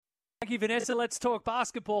Thank you, Vanessa. Let's talk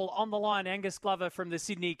basketball on the line. Angus Glover from the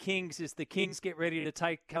Sydney Kings as the Kings get ready to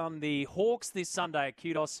take on the Hawks this Sunday at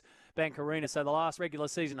Kudos Bank Arena. So the last regular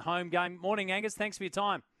season home game. Morning, Angus. Thanks for your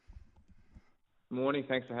time. Morning.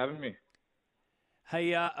 Thanks for having me.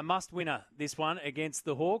 Hey, a must-winner, this one, against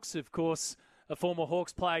the Hawks. Of course, a former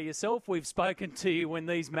Hawks player yourself. We've spoken to you when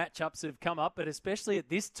these matchups have come up, but especially at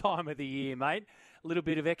this time of the year, mate, a little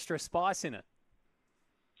bit of extra spice in it.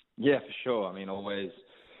 Yeah, for sure. I mean, always...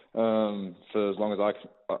 for as long as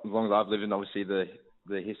I've lived in, obviously the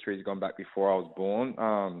history has gone back before I was born.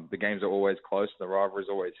 The games are always close, the rivalry is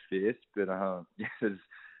always fierce, but there's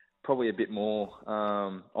probably a bit more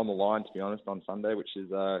on the line, to be honest, on Sunday, which is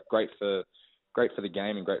great for the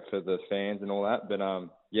game and great for the fans and all that. But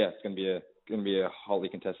it's going to be a hotly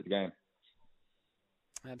contested game.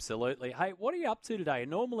 Absolutely. Hey, what are you up to today?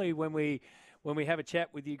 Normally, when we have a chat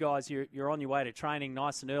with you guys, you're on your way to training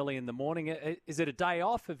nice and early in the morning. Is it a day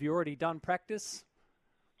off? Have you already done practice?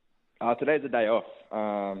 Today's a day off,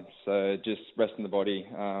 so just resting the body.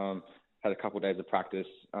 Had a couple of days of practice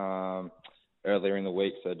earlier in the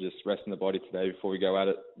week, so just resting the body today before we go at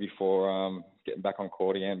it, before getting back on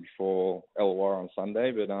court again before LOR on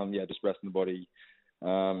Sunday. But just resting the body,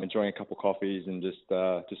 enjoying a couple of coffees and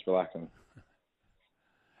just relaxing.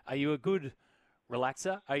 Are you a good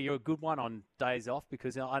relaxer? Are you a good one on days off?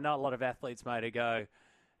 Because I know a lot of athletes, mate, who go,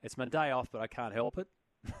 it's my day off, but I can't help it.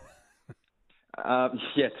 To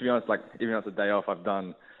be honest, like even if it's a day off, I've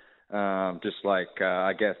done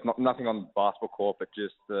I guess nothing on the basketball court, but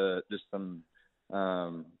just some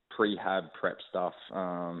prehab prep stuff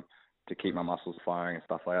to keep my muscles firing and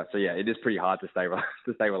stuff like that. So yeah, it is pretty hard to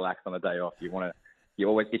stay relaxed on a day off. You're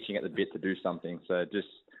always itching at the bit to do something. So just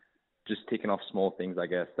ticking off small things, I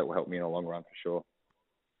guess, that will help me in the long run for sure.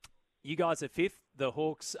 You guys are fifth. The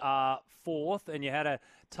Hawks are fourth, and you had a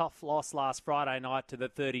tough loss last Friday night to the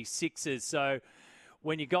 36ers. So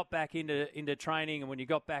when you got back into training and when you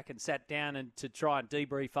got back and sat down and to try and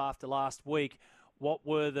debrief after last week, what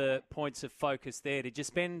were the points of focus there? Did you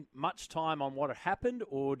spend much time on what had happened,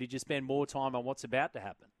 or did you spend more time on what's about to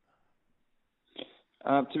happen?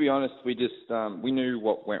 To be honest, we knew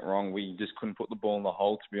what went wrong. We just couldn't put the ball in the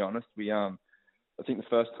hole. To be honest, I think the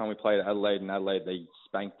first time we played Adelaide, they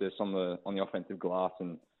spanked us on the offensive glass,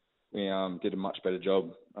 and we did a much better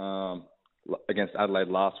job against Adelaide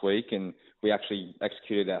last week, and we actually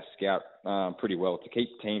executed our scout pretty well. To keep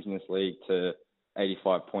teams in this league to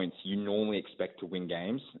 85 points, you normally expect to win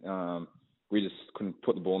games. We just couldn't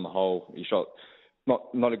put the ball in the hole. He shot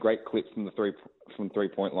not a great clip from the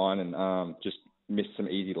 3-point line, and just missed some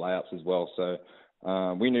easy layups as well. So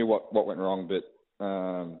we knew what went wrong, but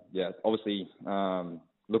obviously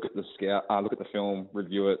look at the film,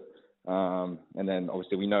 review it, and then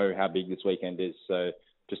obviously we know how big this weekend is. So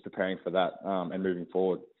just preparing for that and moving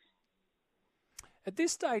forward. At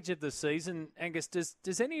this stage of the season, Angus,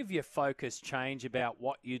 does any of your focus change about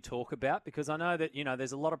what you talk about? Because I know that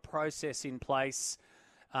there's a lot of process in place.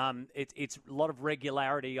 It's a lot of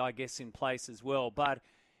regularity, I guess, in place as well. But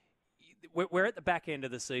we're at the back end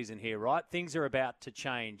of the season here, right? Things are about to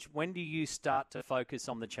change. When do you start to focus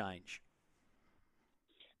on the change?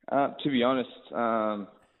 To be honest,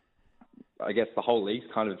 I guess the whole league's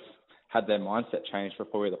kind of had their mindset changed for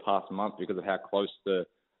probably the past month because of how close the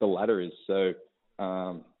ladder is. So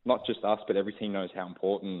not just us, but every team knows how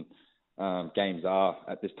important games are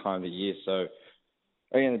at this time of the year. So at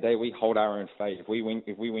the end of the day, we hold our own fate. If we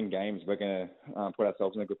win games, we're going to put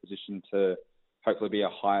ourselves in a good position to hopefully be a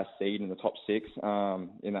higher seed in the top six,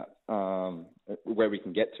 in that where we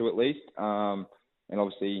can get to at least. And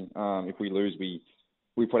obviously, if we lose,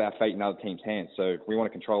 we put our fate in other teams' hands. So we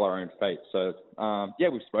want to control our own fate. So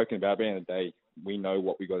we've spoken about it. At the end of the day, we know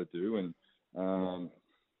what we got to do, and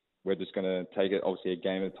we're just going to take it obviously a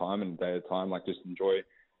game at a time and a day at a time. Like just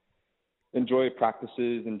enjoy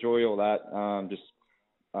practices, enjoy all that. Just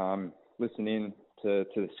listen in to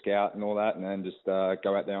the scout and all that, and then just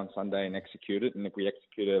go out there on Sunday and execute it. And if we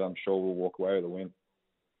execute it, I'm sure we'll walk away with a win.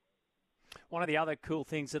 One of the other cool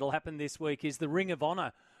things that'll happen this week is the Ring of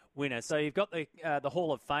Honour winner. So you've got the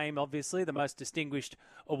Hall of Fame, obviously, the most distinguished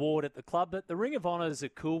award at the club, but the Ring of Honour is a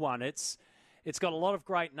cool one. It's got a lot of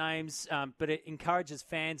great names, but it encourages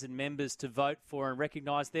fans and members to vote for and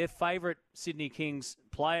recognise their favourite Sydney Kings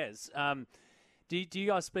players. Do you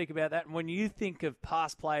guys speak about that? And when you think of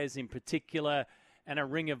past players in particular and a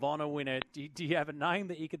Ring of Honour winner, do you have a name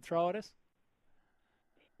that you could throw at us?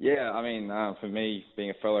 Yeah, I mean, for me,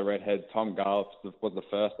 being a fellow redhead, Tom Garth was the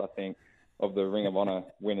first, I think, of the Ring of Honour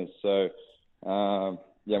winners. So, I'm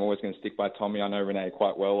always going to stick by Tommy. I know Renee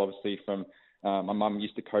quite well, obviously, from my mum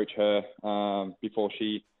used to coach her before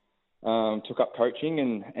she took up coaching,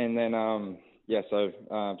 and then so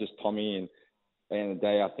just Tommy, and at the end of the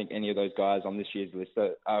day, I think any of those guys on this year's list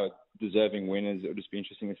are deserving winners. It'll just be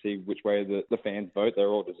interesting to see which way the fans vote. They're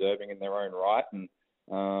all deserving in their own right, and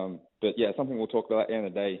but yeah, something we'll talk about at the end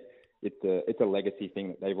of the day. It's a legacy thing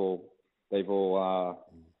that they've all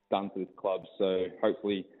done for this club. So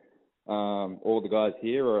hopefully, all the guys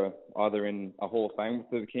here are either in a Hall of Fame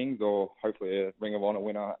for the Kings, or hopefully a Ring of Honor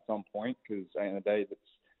winner at some point. Because at the end of the day,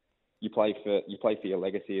 you play for your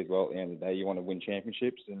legacy as well. At the end of the day, you want to win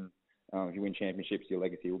championships, and if you win championships, your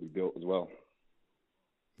legacy will be built as well.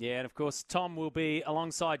 Yeah, and of course, Tom will be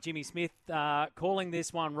alongside Jimmy Smith calling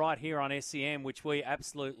this one right here on SCM, which we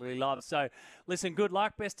absolutely love. So, listen, good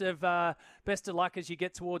luck. Best of luck as you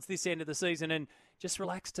get towards this end of the season, and just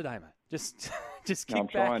relax today, mate. Just kick I'm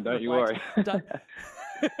back. fine. Don't you worry.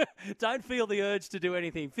 Don't feel the urge to do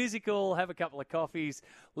anything physical. Have a couple of coffees,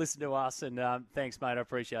 listen to us, and thanks, mate. I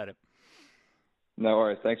appreciate it. No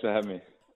worries. Thanks for having me.